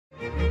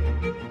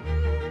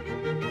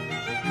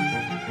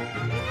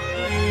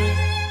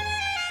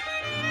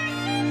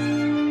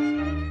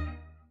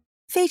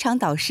非常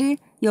导师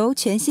由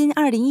全新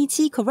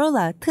2017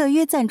 Corolla 特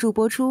约赞助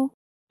播出。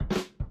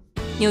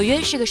纽约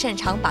是个擅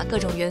长把各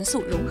种元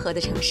素融合的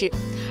城市，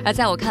而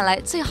在我看来，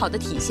最好的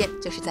体现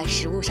就是在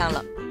食物上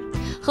了。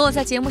和我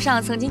在节目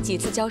上曾经几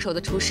次交手的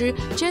厨师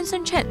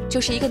Jansen 就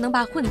是一个能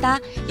把混搭，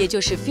也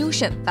就是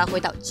fusion 发挥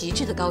到极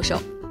致的高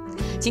手。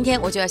今天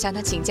我就要向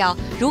他请教，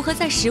如何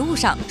在食物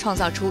上创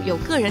造出有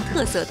个人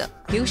特色的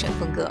fusion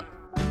风格。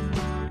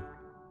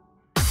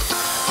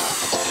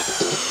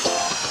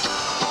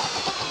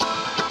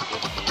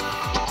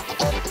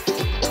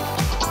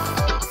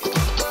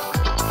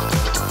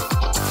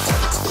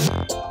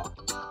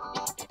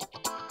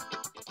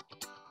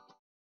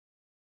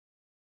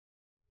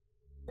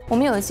我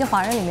们有一期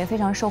华人里面非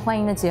常受欢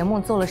迎的节目，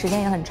做了时间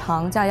也很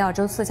长，叫《亚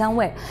洲四香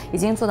味》，已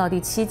经做到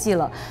第7季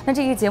了。那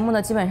这个节目呢，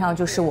基本上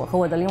就是我和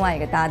我的另外一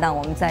个搭档，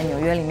我们在纽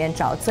约里面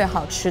找最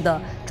好吃的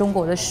中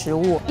国的食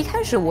物。一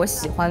开始我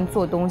喜欢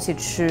做东西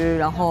吃，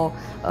然后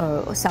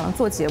想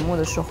做节目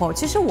的时候，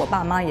其实我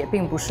爸妈也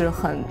并不是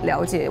很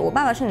了解，我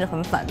爸爸甚至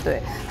很反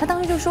对，他当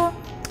时就说：“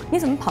你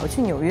怎么跑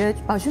去纽约，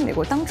跑去美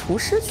国当厨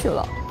师去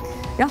了？”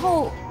然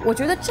后我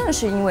觉得正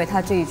是因为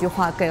他这一句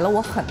话给了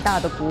我很大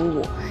的鼓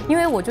舞，因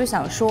为我就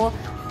想说，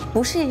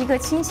不是一个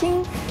轻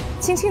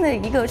轻的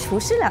一个厨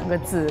师2个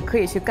字可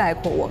以去概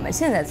括我们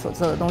现在所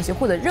做的东西，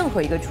或者任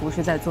何一个厨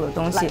师在做的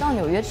东西。来到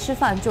纽约吃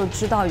饭就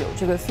知道有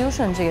这个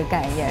fusion 这个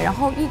概念，然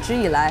后一直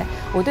以来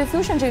我对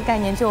fusion 这个概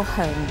念就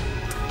很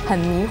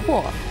迷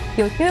惑。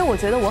因为我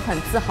觉得我很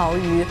自豪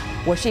于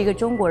我是一个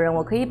中国人，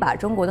我可以把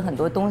中国的很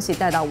多东西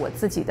带到我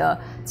自己的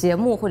节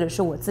目或者是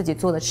我自己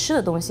做的吃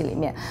的东西里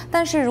面，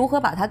但是如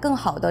何把它更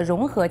好的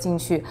融合进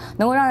去，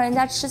能够让人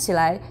家吃起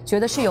来觉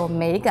得是有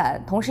美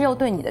感，同时又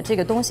对你的这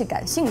个东西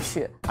感兴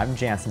趣。 I'm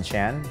Jansen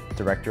Tian,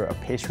 Director of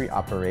Pastry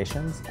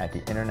Operations at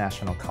the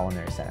International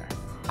Culinary Center.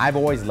 I've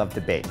always loved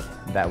to bake.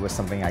 That was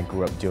something I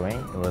grew up doing.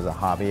 It was a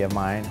hobby of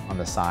mine on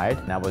the side.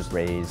 And I was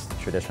raised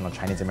traditional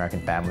Chinese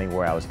American family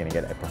where I was going to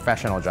get a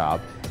professional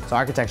job. So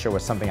architecture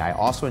was something I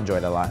also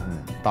enjoyed a lot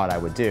and thought I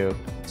would do.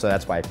 So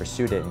that's why I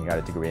pursued it and got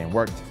a degree and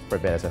worked for a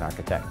bit as an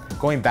architect.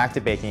 Going back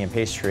to baking and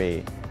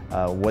pastry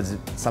was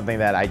something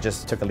that I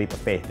just took a leap of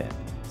faith in.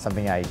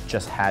 Something I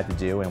just had to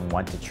do and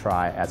want to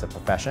try as a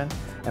profession.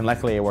 And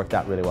luckily it worked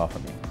out really well for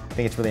me. I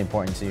think it's really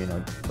important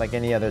to, like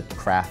any other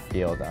craft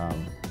field,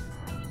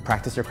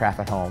 practice your craft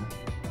at home,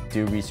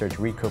 do research,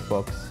 read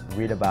cookbooks,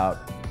 read about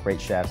great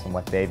chefs and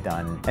what they've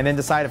done, and then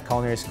decide if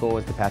culinary school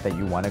is the path that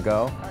you want to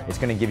go. It's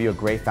going to give you a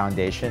great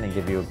foundation and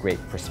give you a great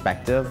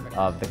perspective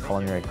of the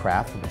culinary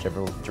craft,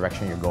 whichever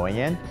direction you're going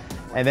in,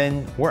 and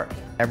then work.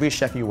 Every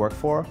chef you work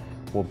for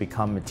will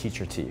become a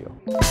teacher to you.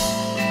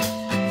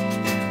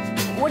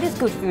 What is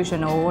good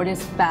fusion or what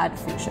is bad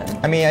fusion?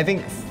 I mean, I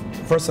think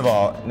first of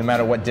all, no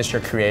matter what dish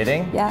you're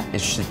creating, it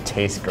should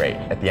taste great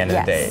at the end of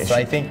the day. So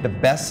I think the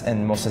best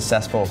and most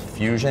successful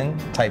fusion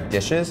type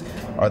dishes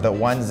are the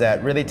ones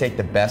that really take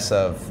the best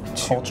of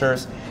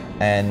cultures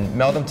and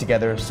meld them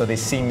together so they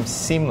seem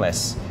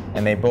seamless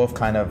and they both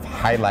kind of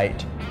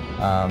highlight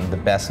the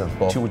best of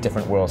both two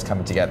different worlds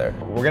coming together.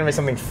 We're gonna make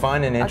something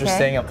fun and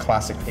interesting, a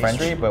classic French,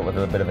 but with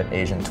a bit of an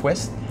Asian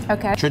twist.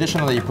 Okay.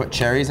 Traditionally, you put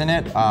cherries in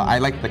it. I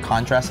like the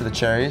contrast of the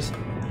cherries.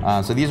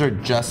 So these are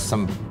just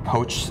some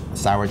poached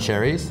sour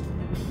cherries.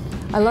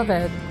 I love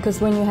it,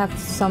 because when you have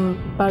some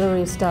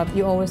buttery stuff,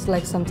 you always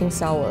like something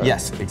sour.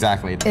 Yes,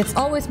 exactly. It's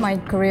always my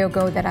career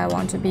goal that I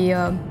want to be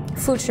a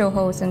food show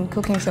host and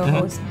cooking show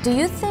host. Do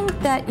you think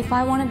that if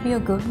I want to be a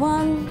good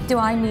one, do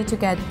I need to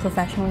get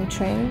professionally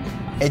trained?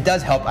 It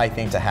does help, I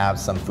think, to have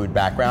some food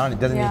background.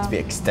 It doesn't need to be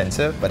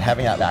extensive, but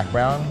having that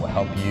background will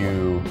help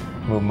you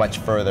move much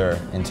further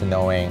into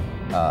knowing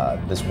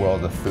this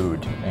world of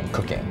food and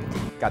cooking.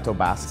 Gâteau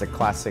basque is a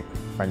classic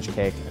French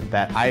cake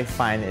that I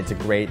find it's a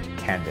great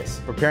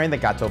canvas. Preparing the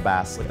gâteau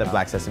basque with the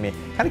black sesame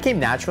kind of came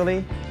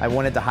naturally. I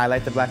wanted to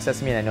highlight the black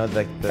sesame, and I know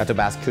that the gâteau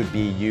basque could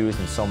be used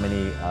in so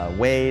many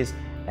ways,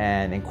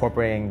 and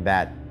incorporating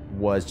that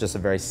was just a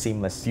very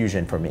seamless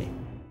fusion for me.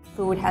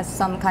 Food has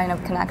some kind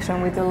of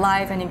connection with your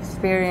life and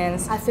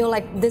experience. I feel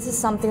like this is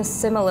something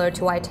similar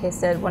to what I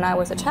tasted when I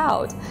was a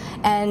child.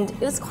 And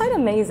it was quite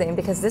amazing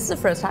because this is the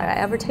first time I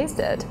ever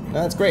tasted.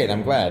 No, that's great,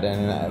 I'm glad.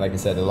 And like I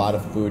said, a lot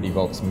of food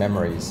evokes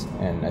memories,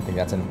 and I think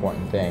that's an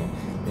important thing.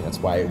 That's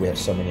why we have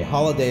so many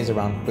holidays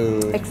around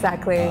food.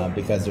 Exactly.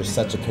 Because there's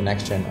such a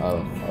connection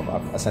of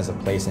a sense of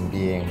place and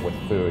being with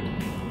food.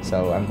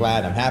 So I'm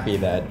glad, I'm happy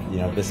that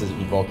this is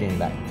evoking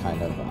that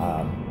kind of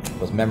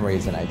those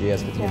memories and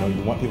ideas. Because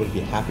you want people to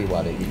be happy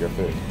while they eat your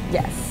food.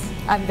 Yes,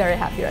 I'm very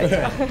happy right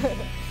now.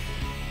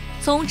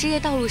 从职业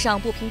道路上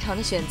不平常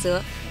的选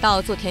择，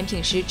到做甜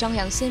品时张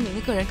扬鲜明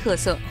的个人特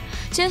色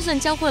，Jansen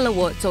教会了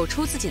我走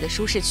出自己的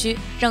舒适区，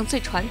让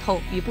最传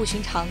统与不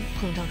寻常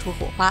碰撞出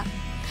火花。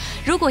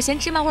如果嫌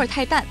芝麻味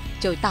太淡，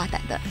就大胆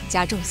的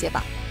加重些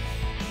吧。